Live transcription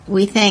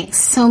We thank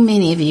so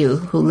many of you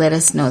who let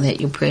us know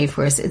that you pray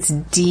for us. It's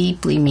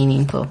deeply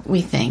meaningful.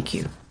 We thank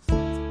you.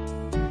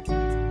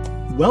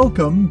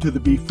 Welcome to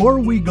the Before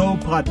We Go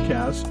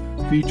podcast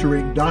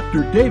featuring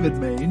Dr. David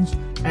Maines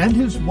and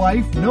his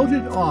wife,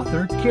 noted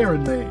author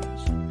Karen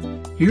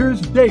Maines.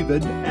 Here's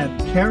David and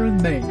Karen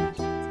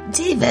Maines.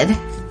 David,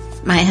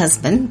 my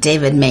husband,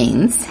 David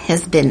Maines,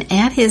 has been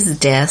at his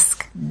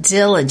desk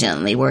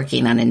diligently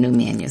working on a new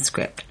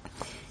manuscript.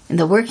 And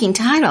the working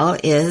title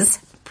is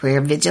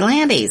Prayer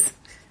Vigilantes.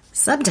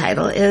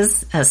 Subtitle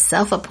is A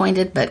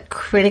Self-Appointed but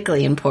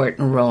Critically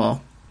Important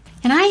Role.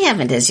 And I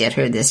haven't as yet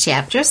heard this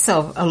chapter,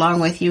 so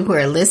along with you who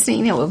are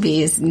listening, it will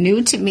be as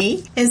new to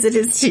me as it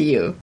is to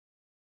you.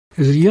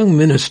 As a young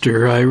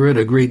minister, I read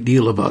a great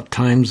deal about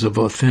times of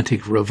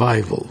authentic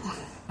revival.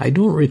 I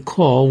don't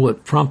recall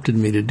what prompted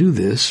me to do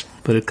this,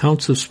 but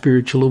accounts of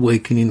spiritual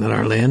awakening in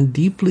our land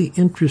deeply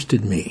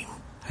interested me.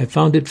 I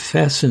found it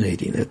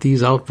fascinating that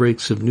these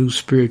outbreaks of new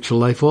spiritual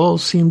life all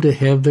seem to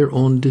have their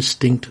own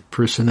distinct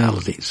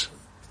personalities.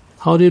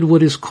 How did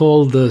what is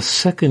called the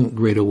Second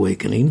Great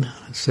Awakening,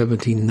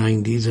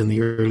 1790s and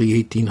the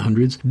early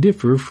 1800s,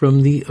 differ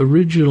from the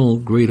original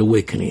Great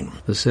Awakening,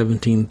 the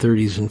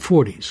 1730s and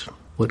 40s?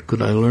 What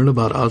could I learn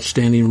about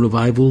outstanding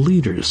revival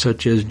leaders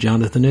such as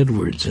Jonathan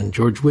Edwards and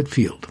George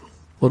Whitefield?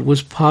 What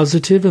was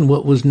positive and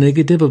what was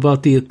negative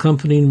about the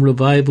accompanying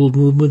revival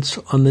movements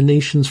on the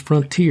nation's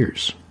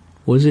frontiers?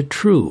 Was it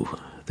true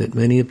that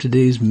many of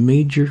today's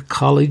major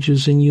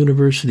colleges and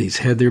universities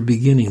had their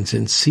beginnings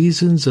in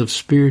seasons of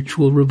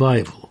spiritual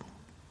revival?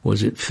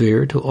 Was it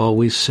fair to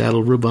always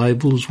saddle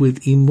revivals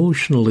with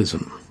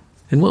emotionalism?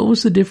 And what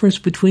was the difference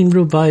between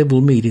revival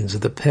meetings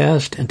of the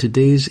past and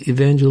today's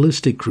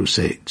evangelistic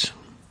crusades?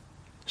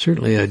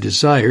 Certainly I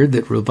desired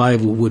that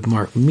revival would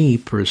mark me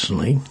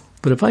personally,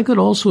 but if I could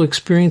also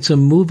experience a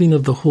moving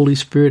of the Holy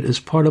Spirit as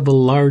part of a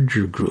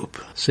larger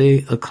group,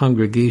 say a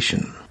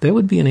congregation, that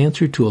would be an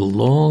answer to a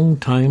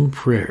long-time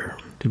prayer.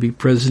 To be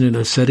present in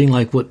a setting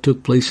like what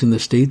took place in the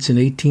States in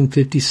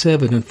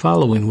 1857 and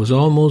following was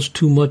almost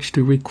too much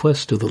to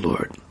request of the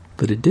Lord.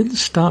 But it didn't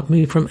stop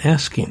me from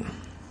asking.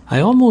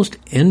 I almost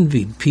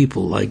envied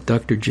people like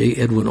Dr. J.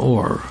 Edwin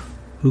Orr,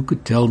 who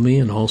could tell me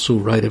and also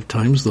write of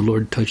times the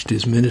Lord touched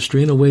his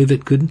ministry in a way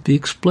that couldn't be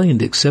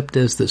explained except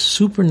as the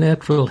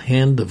supernatural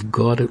hand of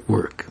God at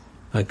work.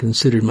 I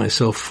considered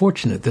myself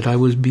fortunate that I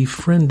was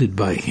befriended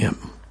by him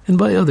and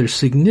by other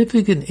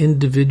significant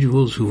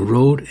individuals who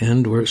wrote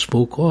and or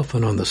spoke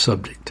often on the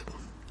subject.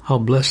 How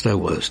blessed I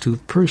was to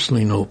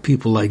personally know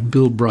people like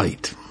Bill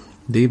Bright,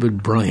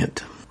 David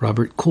Bryant,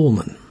 Robert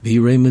Coleman, V.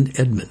 Raymond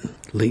Edmond,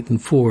 Leighton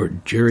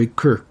Ford, Jerry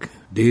Kirk,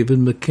 David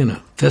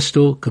McKenna,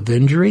 Festo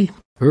Cavengeri,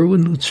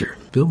 Erwin Lutzer,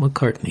 Bill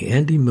McCartney,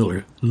 Andy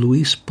Miller,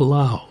 Luis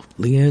Palau,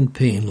 Leanne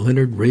Payne,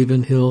 Leonard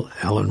Ravenhill,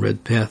 Alan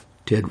Redpath,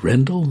 Ted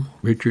Rendell,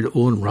 Richard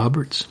Owen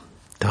Roberts,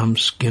 Tom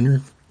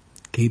Skinner,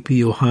 K.P.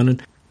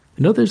 Yohanan,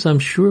 and others I'm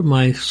sure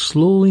my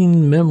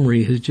slowing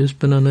memory has just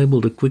been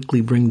unable to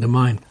quickly bring to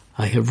mind.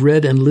 I have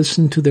read and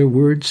listened to their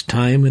words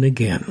time and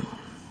again.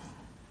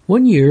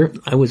 One year,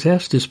 I was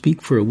asked to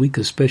speak for a week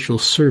of special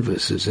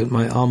services at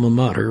my alma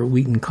mater,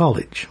 Wheaton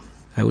College.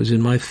 I was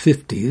in my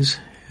 50s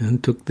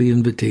and took the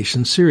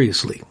invitation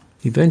seriously.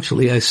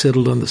 Eventually, I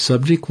settled on the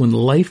subject, When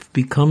Life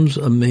Becomes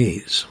a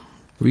Maze.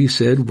 Ree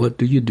said, "What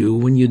do you do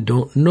when you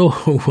don't know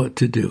what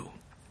to do?"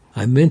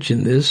 I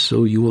mention this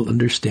so you will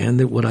understand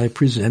that what I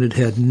presented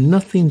had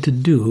nothing to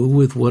do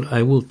with what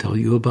I will tell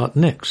you about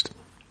next.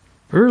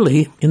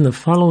 Early in the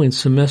following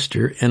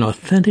semester, an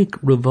authentic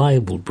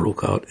revival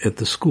broke out at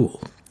the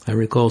school. I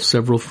recall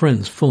several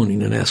friends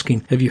phoning and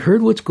asking, "Have you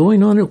heard what's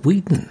going on at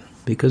Wheaton?"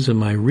 Because of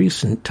my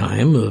recent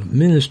time of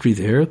ministry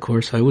there, of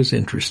course, I was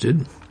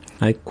interested.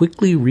 I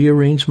quickly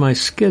rearranged my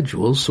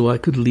schedule so I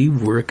could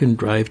leave work and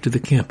drive to the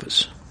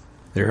campus.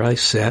 There I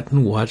sat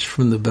and watched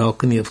from the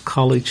balcony of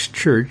College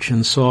Church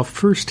and saw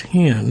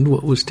firsthand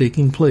what was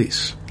taking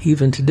place.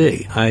 Even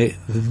today, I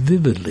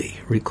vividly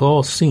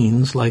recall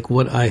scenes like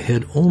what I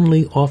had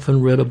only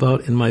often read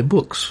about in my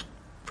books.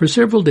 For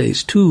several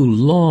days, 2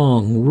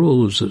 long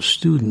rows of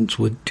students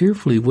would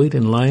tearfully wait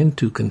in line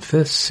to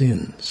confess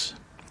sins.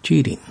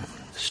 Cheating,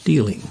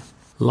 stealing,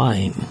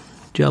 lying,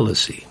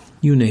 jealousy,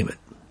 you name it.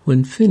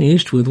 When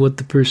finished with what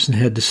the person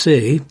had to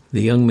say,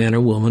 the young man or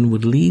woman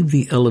would leave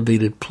the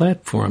elevated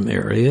platform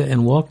area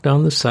and walk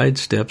down the side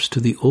steps to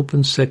the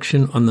open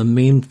section on the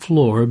main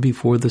floor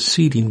before the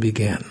seating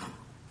began.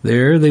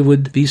 There they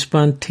would be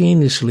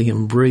spontaneously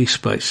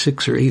embraced by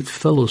 6 or 8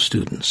 fellow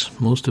students,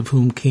 most of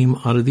whom came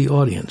out of the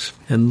audience,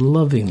 and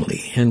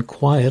lovingly and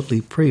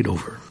quietly prayed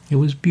over. It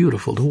was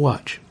beautiful to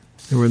watch.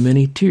 There were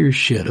many tears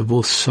shed of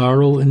both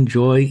sorrow and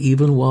joy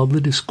even while the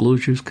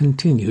disclosures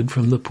continued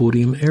from the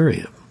podium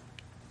area.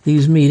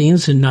 These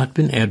meetings had not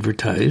been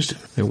advertised.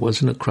 There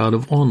wasn't a crowd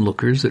of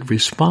onlookers that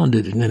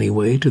responded in any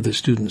way to the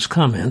students'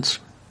 comments.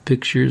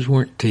 Pictures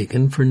weren't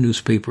taken for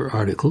newspaper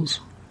articles.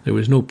 There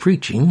was no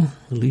preaching,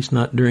 at least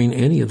not during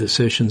any of the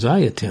sessions I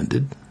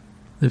attended.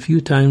 The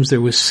few times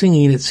there was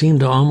singing, it seemed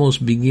to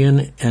almost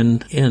begin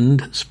and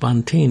end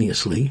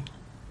spontaneously.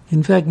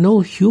 In fact,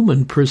 no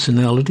human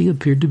personality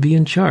appeared to be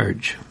in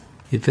charge.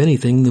 If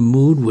anything, the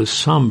mood was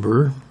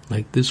somber,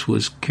 like this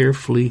was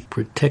carefully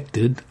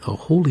protected, a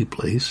holy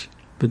place,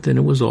 but then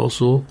it was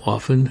also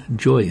often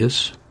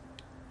joyous.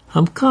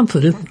 I'm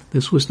confident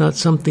this was not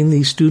something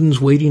these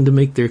students waiting to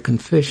make their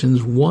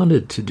confessions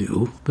wanted to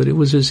do, but it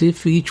was as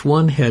if each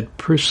one had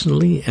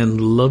personally and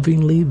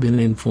lovingly been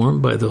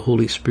informed by the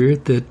Holy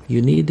Spirit that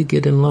you need to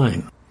get in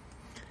line.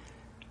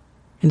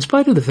 In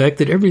spite of the fact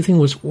that everything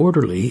was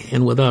orderly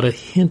and without a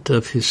hint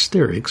of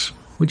hysterics,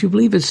 would you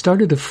believe it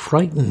started to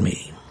frighten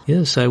me?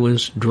 Yes, I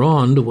was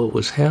drawn to what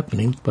was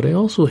happening, but I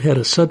also had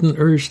a sudden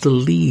urge to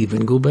leave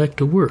and go back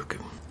to work.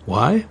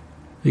 Why?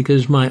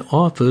 Because my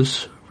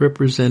office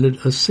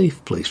represented a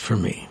safe place for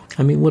me.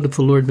 I mean, what if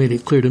the Lord made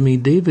it clear to me,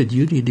 David,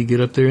 you need to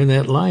get up there in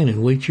that line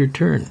and wait your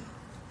turn?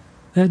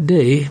 That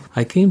day,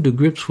 I came to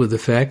grips with the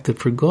fact that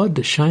for God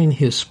to shine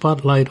his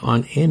spotlight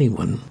on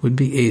anyone would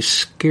be a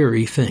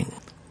scary thing.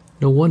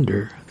 No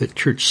wonder that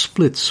church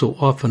splits so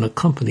often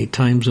accompany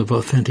times of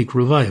authentic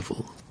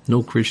revival.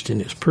 No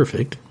Christian is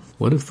perfect.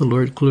 What if the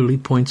Lord clearly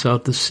points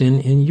out the sin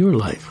in your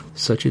life?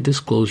 Such a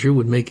disclosure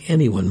would make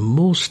anyone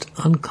most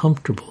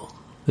uncomfortable.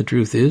 The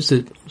truth is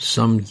that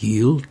some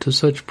yield to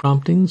such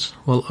promptings,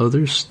 while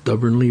others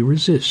stubbornly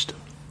resist.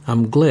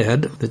 I'm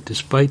glad that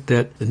despite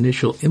that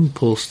initial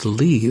impulse to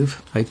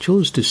leave, I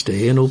chose to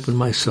stay and open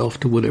myself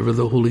to whatever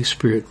the Holy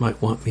Spirit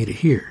might want me to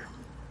hear.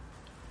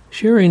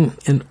 Sharing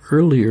an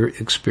earlier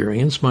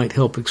experience might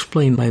help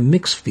explain my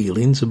mixed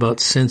feelings about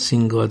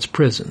sensing God's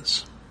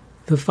presence.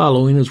 The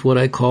following is what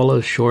I call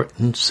a short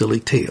and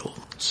silly tale.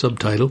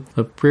 Subtitle,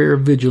 A Prayer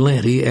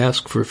Vigilante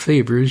Asks for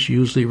Favors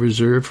Usually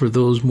Reserved for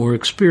Those More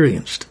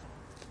Experienced.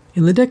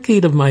 In the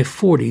decade of my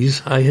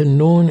 40s, I had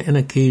known an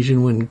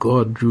occasion when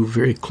God drew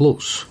very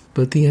close,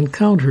 but the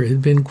encounter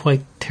had been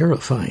quite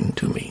terrifying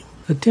to me.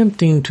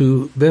 Attempting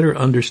to better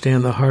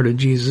understand the heart of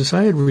Jesus,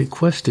 I had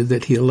requested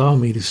that he allow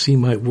me to see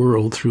my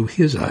world through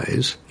his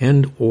eyes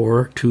and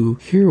or to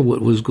hear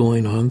what was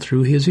going on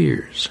through his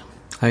ears.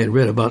 I had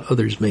read about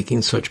others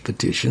making such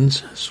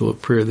petitions, so a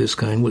prayer of this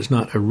kind was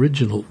not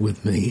original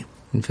with me.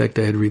 In fact,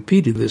 I had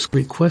repeated this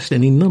request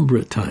any number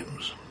of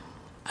times.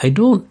 I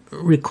don't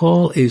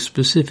recall a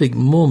specific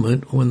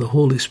moment when the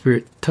Holy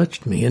Spirit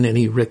touched me in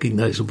any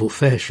recognizable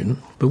fashion,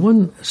 but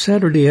one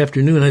Saturday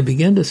afternoon I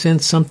began to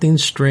sense something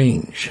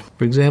strange.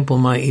 For example,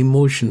 my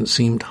emotions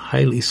seemed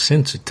highly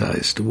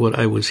sensitized to what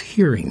I was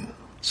hearing.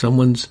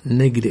 Someone's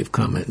negative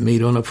comment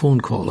made on a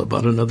phone call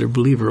about another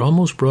believer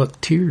almost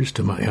brought tears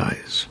to my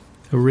eyes.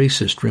 A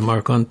racist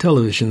remark on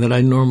television that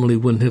I normally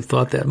wouldn't have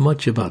thought that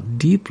much about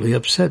deeply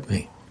upset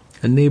me.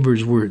 A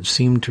neighbor's words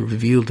seemed to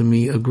reveal to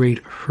me a great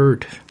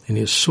hurt in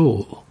his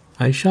soul.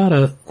 I shot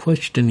a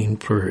questioning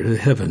prayer to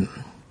heaven.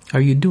 Are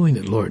you doing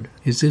it, Lord?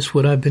 Is this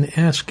what I've been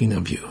asking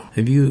of you?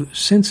 Have you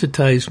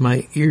sensitized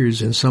my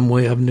ears in some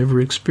way I've never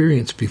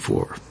experienced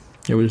before?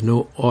 There was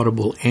no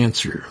audible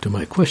answer to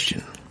my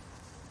question.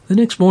 The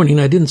next morning,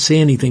 I didn't say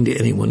anything to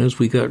anyone as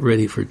we got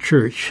ready for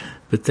church,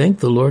 but thank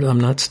the Lord I'm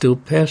not still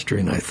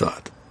pastoring, I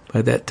thought.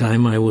 By that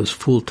time, I was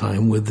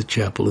full-time with the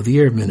Chapel of the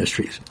Air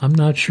Ministries. I'm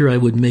not sure I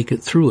would make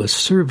it through a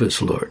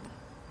service, Lord.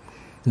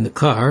 In the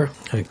car,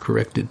 I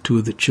corrected two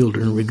of the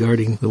children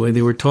regarding the way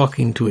they were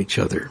talking to each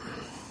other.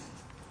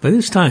 By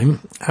this time,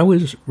 I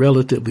was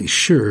relatively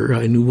sure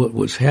I knew what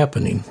was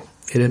happening,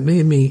 and it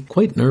made me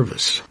quite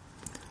nervous.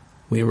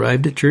 We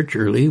arrived at church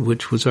early,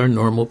 which was our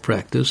normal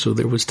practice, so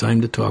there was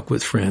time to talk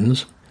with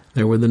friends.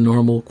 There were the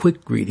normal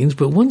quick greetings,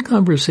 but one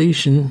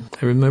conversation,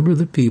 I remember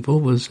the people,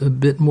 was a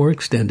bit more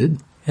extended,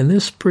 and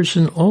this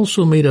person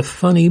also made a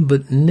funny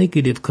but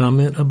negative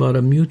comment about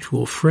a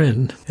mutual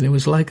friend, and it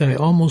was like I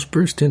almost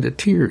burst into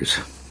tears.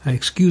 I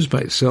excused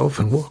myself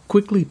and walked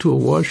quickly to a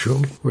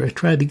washroom where I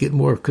tried to get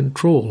more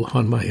control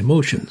on my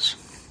emotions.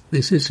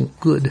 This isn't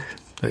good,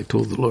 I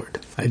told the Lord.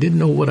 I didn't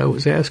know what I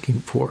was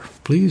asking for.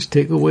 Please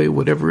take away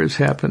whatever has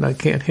happened. I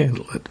can't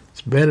handle it.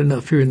 It's bad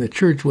enough here in the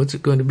church. What's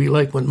it going to be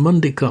like when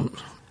Monday comes?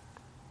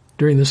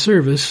 During the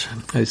service,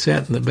 I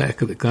sat in the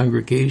back of the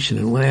congregation,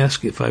 and when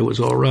asked if I was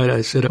all right,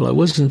 I said, well, I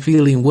wasn't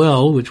feeling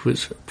well, which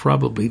was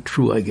probably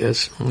true, I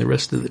guess. And the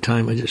rest of the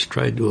time, I just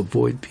tried to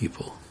avoid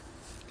people.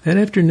 That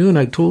afternoon,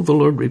 I told the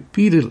Lord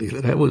repeatedly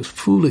that I was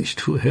foolish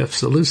to have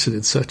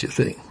solicited such a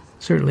thing.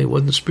 Certainly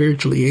wasn't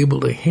spiritually able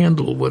to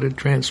handle what had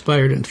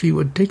transpired, and if he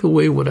would take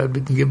away what I'd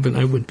been given,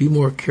 I would be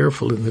more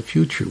careful in the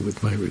future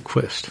with my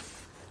request.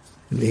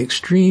 And the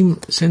extreme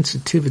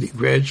sensitivity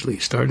gradually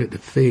started to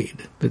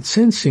fade, but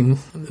sensing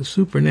the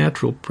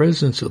supernatural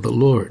presence of the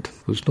Lord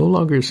was no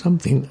longer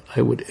something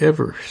I would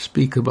ever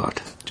speak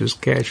about,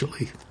 just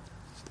casually.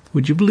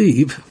 Would you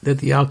believe that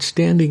the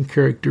outstanding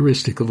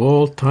characteristic of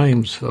all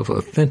times of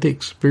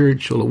authentic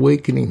spiritual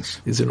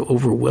awakenings is an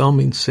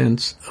overwhelming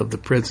sense of the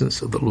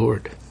presence of the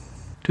Lord?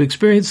 To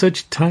experience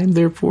such time,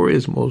 therefore,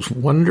 is most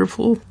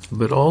wonderful,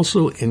 but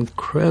also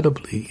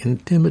incredibly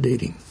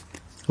intimidating.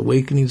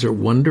 Awakenings are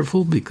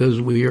wonderful because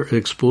we are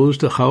exposed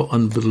to how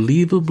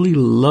unbelievably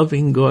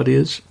loving God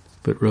is,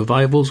 but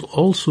revivals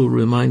also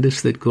remind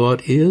us that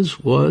God is,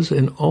 was,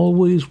 and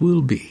always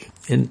will be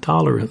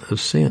intolerant of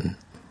sin.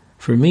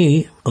 For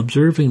me,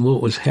 observing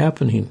what was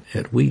happening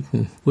at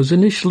Wheaton was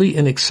initially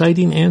an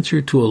exciting answer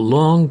to a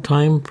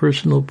long-time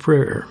personal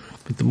prayer.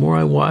 But the more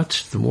I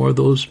watched, the more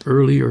those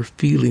earlier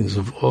feelings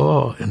of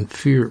awe and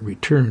fear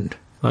returned,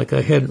 like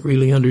I hadn't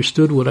really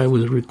understood what I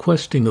was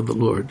requesting of the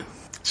Lord.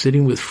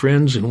 Sitting with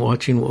friends and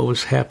watching what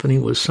was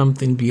happening was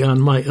something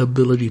beyond my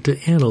ability to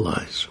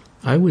analyze.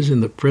 I was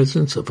in the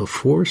presence of a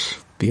force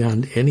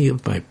beyond any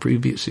of my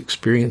previous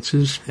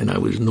experiences, and I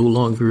was no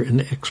longer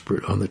an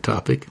expert on the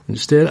topic.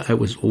 Instead, I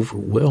was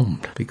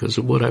overwhelmed because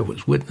of what I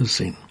was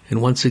witnessing,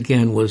 and once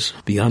again was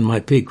beyond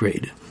my pay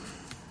grade.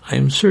 I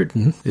am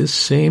certain this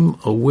same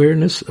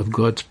awareness of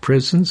God's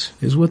presence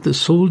is what the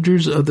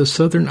soldiers of the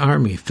Southern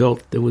Army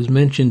felt that was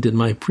mentioned in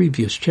my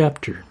previous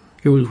chapter.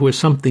 Here was where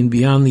something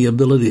beyond the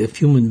ability of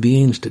human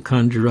beings to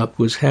conjure up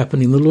was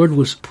happening. The Lord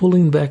was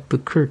pulling back the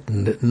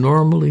curtain that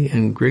normally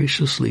and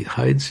graciously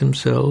hides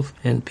himself,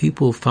 and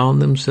people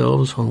found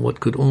themselves on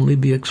what could only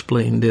be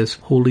explained as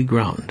holy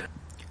ground.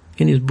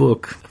 In his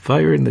book,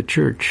 Fire in the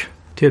Church,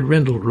 Ted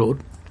Rendell wrote,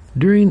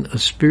 "During a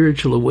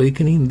spiritual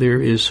awakening,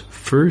 there is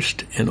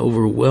first an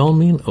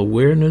overwhelming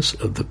awareness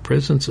of the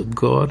presence of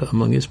God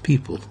among his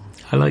people."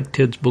 I like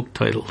Ted's book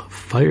title,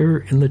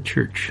 Fire in the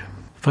Church.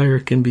 Fire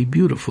can be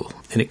beautiful,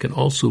 and it can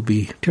also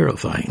be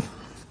terrifying.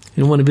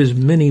 In one of his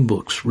many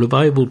books,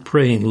 Revival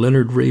Praying,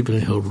 Leonard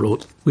Ravenhill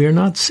wrote, "We are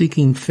not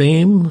seeking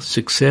fame,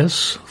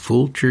 success,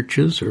 full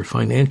churches, or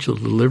financial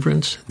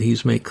deliverance.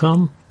 These may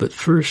come, but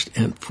first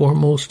and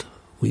foremost,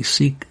 we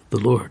seek the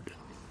Lord."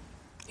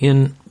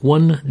 In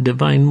One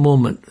Divine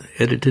Moment,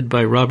 edited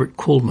by Robert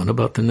Coleman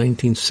about the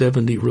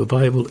 1970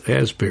 revival at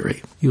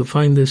Asbury, you'll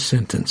find this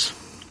sentence,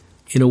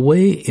 "In a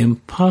way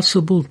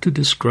impossible to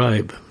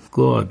describe,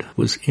 God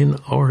was in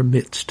our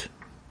midst."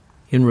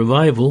 In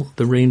Revival,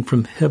 The Rain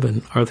from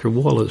Heaven, Arthur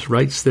Wallace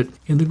writes that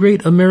in the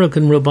great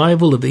American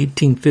revival of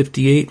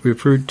 1858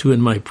 referred to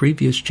in my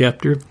previous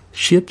chapter,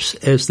 ships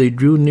as they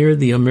drew near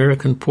the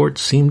American port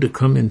seemed to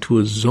come into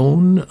a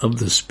zone of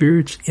the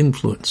Spirit's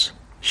influence.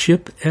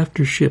 Ship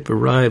after ship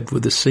arrived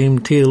with the same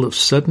tale of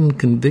sudden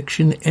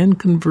conviction and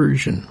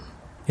conversion.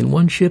 In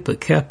one ship, a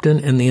captain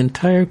and the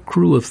entire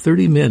crew of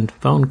 30 men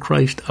found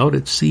Christ out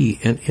at sea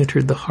and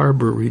entered the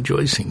harbor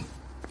rejoicing.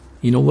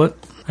 You know what?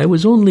 I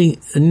was only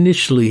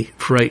initially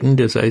frightened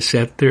as I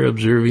sat there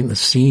observing the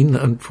scene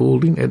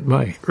unfolding at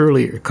my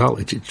earlier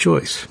college at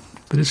Choice.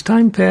 But as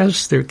time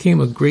passed, there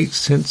came a great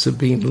sense of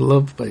being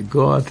loved by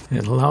God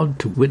and allowed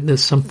to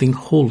witness something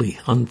holy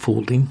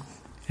unfolding.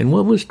 And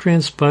what was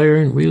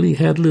transpiring really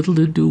had little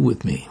to do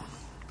with me.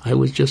 I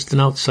was just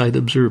an outside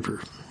observer.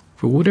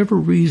 For whatever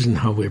reason,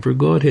 however,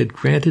 God had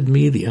granted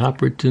me the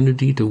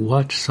opportunity to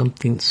watch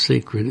something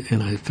sacred,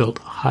 and I felt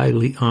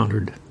highly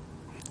honored.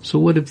 So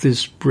what if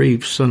this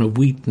brave son of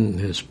Wheaton,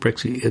 as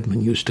Prexy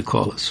Edmund used to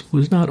call us,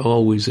 was not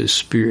always as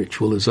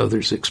spiritual as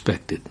others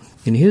expected?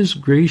 In his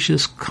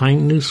gracious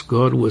kindness,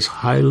 God was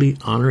highly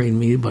honoring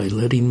me by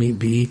letting me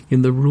be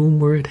in the room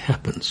where it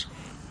happens.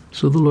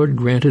 So the Lord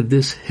granted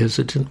this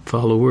hesitant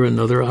follower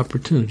another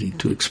opportunity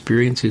to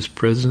experience his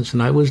presence,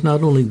 and I was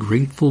not only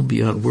grateful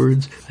beyond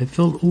words, I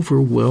felt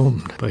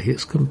overwhelmed by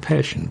his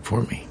compassion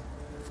for me.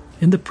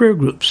 In the prayer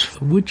groups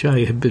of which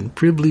I have been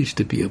privileged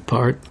to be a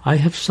part, I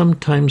have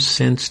sometimes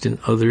sensed in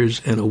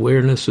others an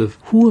awareness of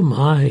who am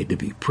I to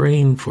be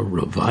praying for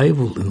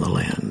revival in the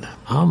land?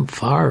 I'm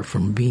far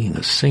from being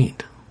a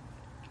saint.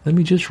 Let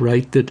me just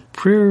write that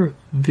prayer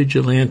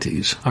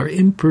vigilantes are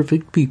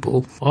imperfect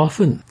people,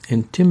 often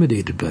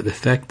intimidated by the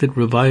fact that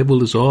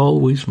revival is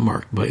always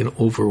marked by an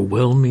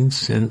overwhelming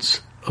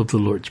sense of the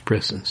Lord's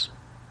presence.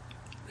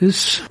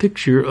 This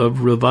picture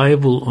of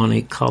revival on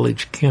a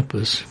college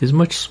campus is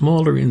much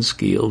smaller in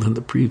scale than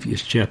the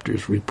previous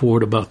chapter's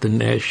report about the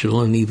national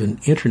and even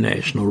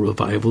international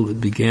revival that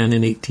began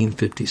in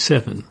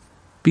 1857.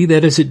 Be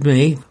that as it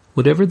may,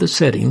 whatever the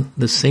setting,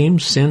 the same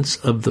sense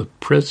of the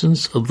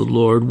presence of the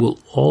Lord will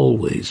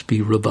always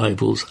be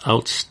revival's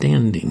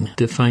outstanding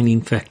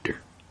defining factor.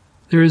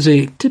 There is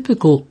a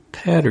typical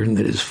pattern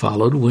that is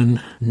followed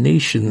when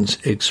nations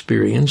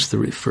experience the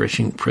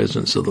refreshing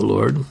presence of the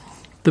Lord.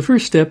 The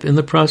first step in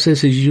the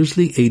process is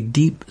usually a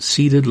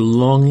deep-seated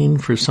longing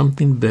for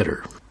something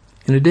better.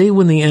 In a day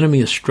when the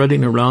enemy is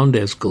strutting around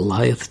as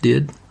Goliath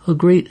did, a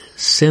great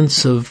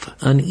sense of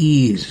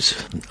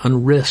unease and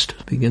unrest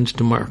begins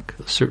to mark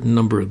a certain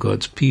number of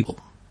God's people.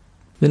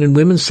 Men and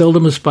women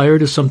seldom aspire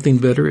to something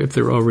better if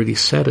they're already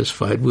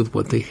satisfied with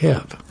what they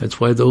have.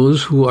 That's why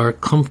those who are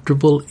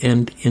comfortable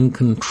and in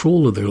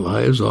control of their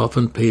lives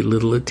often pay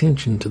little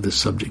attention to the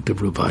subject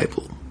of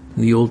revival.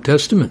 In the Old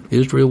Testament,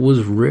 Israel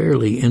was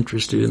rarely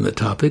interested in the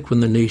topic when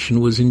the nation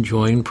was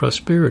enjoying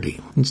prosperity.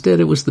 Instead,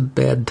 it was the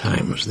bad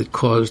times that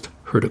caused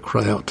her to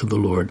cry out to the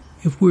Lord,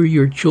 "If we're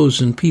your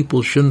chosen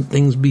people, shouldn't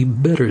things be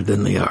better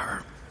than they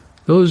are?"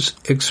 Those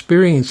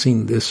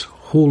experiencing this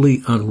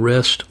holy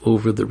unrest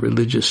over the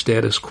religious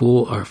status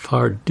quo are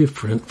far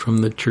different from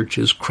the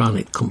church's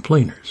chronic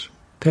complainers.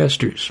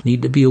 Pastors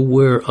need to be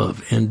aware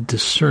of and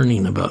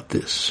discerning about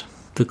this.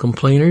 The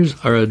complainers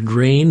are a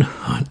drain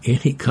on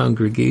any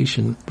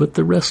congregation, but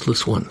the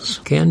restless ones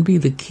can be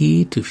the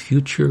key to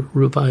future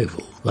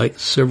revival. Like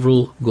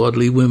several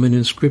godly women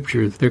in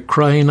Scripture, they're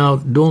crying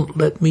out, "Don't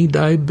let me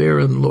die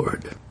barren,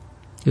 Lord."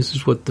 This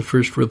is what the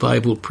first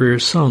revival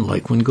prayers sound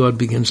like when God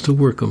begins to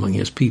work among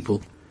His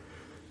people.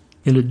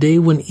 In a day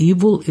when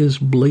evil is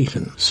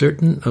blatant,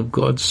 certain of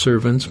God's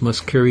servants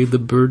must carry the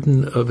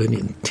burden of an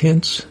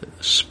intense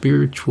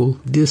spiritual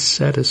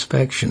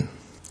dissatisfaction.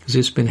 Has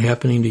this been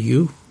happening to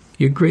you?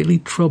 You're greatly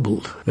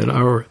troubled that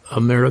our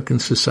American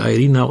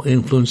society now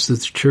influences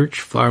the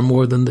church far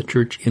more than the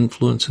church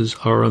influences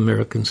our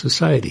American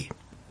society.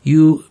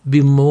 You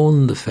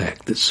bemoan the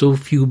fact that so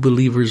few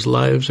believers'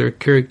 lives are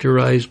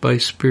characterized by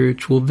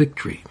spiritual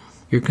victory.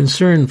 Your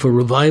concern for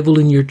revival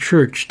in your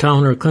church,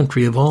 town, or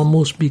country have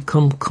almost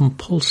become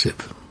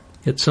compulsive.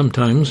 Yet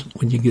sometimes,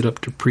 when you get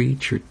up to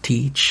preach or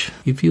teach,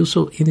 you feel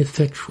so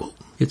ineffectual.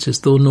 It's as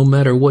though no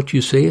matter what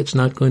you say, it's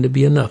not going to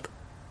be enough.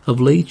 Of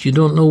late, you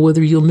don't know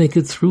whether you'll make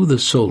it through the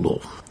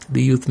solo,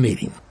 the youth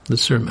meeting, the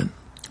sermon.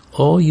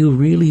 All you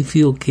really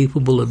feel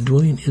capable of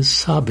doing is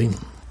sobbing,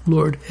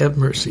 "Lord, have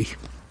mercy.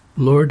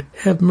 Lord,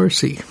 have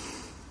mercy."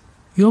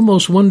 You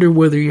almost wonder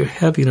whether you're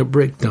having a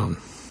breakdown.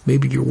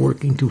 Maybe you're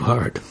working too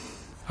hard.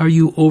 Are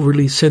you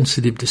overly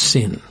sensitive to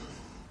sin?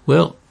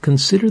 Well,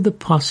 consider the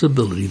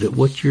possibility that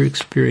what you're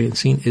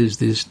experiencing is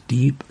this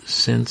deep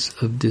sense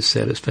of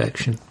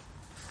dissatisfaction.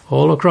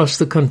 All across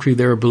the country,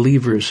 there are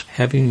believers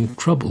having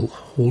trouble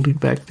holding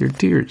back their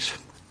tears.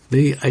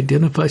 They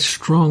identify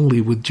strongly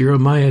with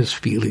Jeremiah's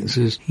feelings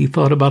as he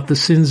thought about the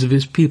sins of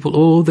his people.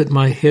 "Oh, that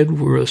my head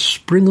were a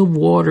spring of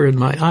water and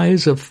my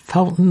eyes a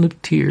fountain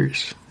of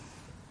tears."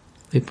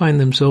 They find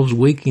themselves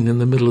waking in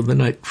the middle of the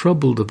night,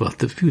 troubled about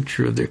the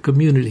future of their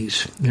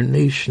communities, their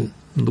nation,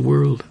 and the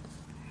world.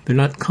 They're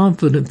not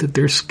confident that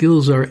their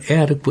skills are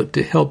adequate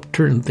to help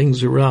turn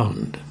things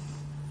around.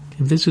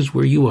 If this is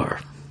where you are,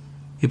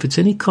 if it's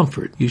any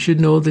comfort, you should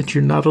know that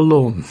you're not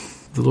alone.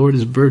 The Lord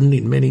is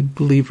burdening many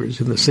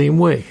believers in the same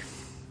way.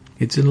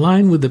 It's in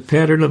line with the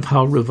pattern of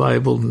how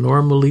revival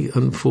normally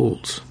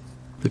unfolds.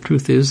 The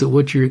truth is that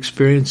what you're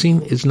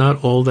experiencing is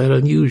not all that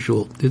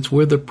unusual. It's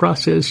where the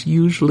process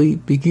usually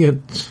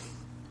begins.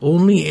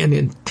 Only an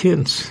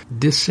intense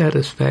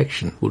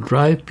dissatisfaction will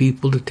drive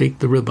people to take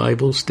the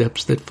revival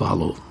steps that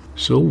follow.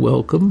 So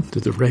welcome to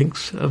the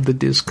ranks of the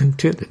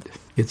discontented.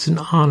 It's an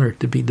honor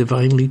to be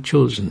divinely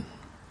chosen.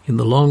 In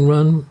the long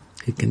run,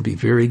 it can be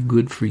very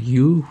good for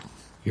you,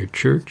 your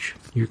church,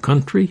 your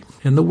country,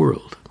 and the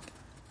world.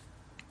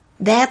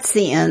 That's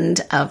the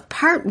end of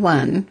part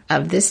 1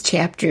 of this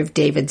chapter of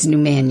David's new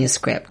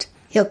manuscript.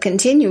 He'll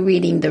continue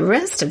reading the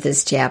rest of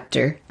this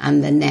chapter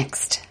on the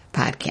next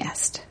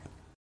podcast.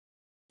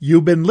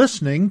 You've been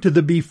listening to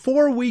the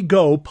Before We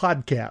Go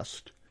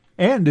podcast.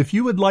 And if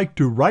you would like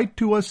to write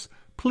to us,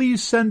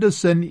 please send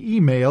us an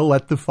email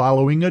at the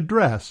following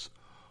address: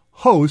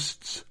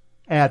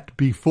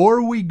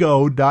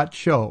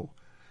 hosts@beforewego.show.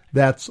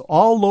 That's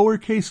all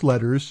lowercase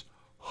letters,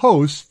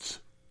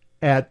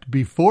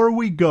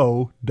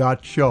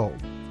 hosts@beforewego.show.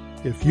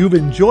 If you've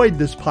enjoyed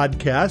this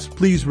podcast,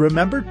 please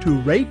remember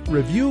to rate,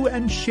 review,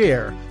 and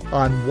share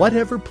on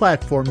whatever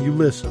platform you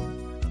listen.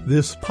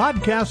 This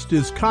podcast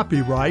is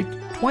copyright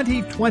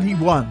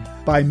 2021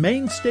 by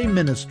Mainstay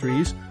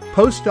Ministries,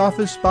 Post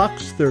Office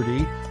Box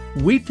 30,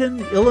 Wheaton,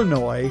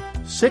 Illinois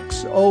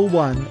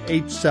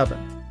 60187.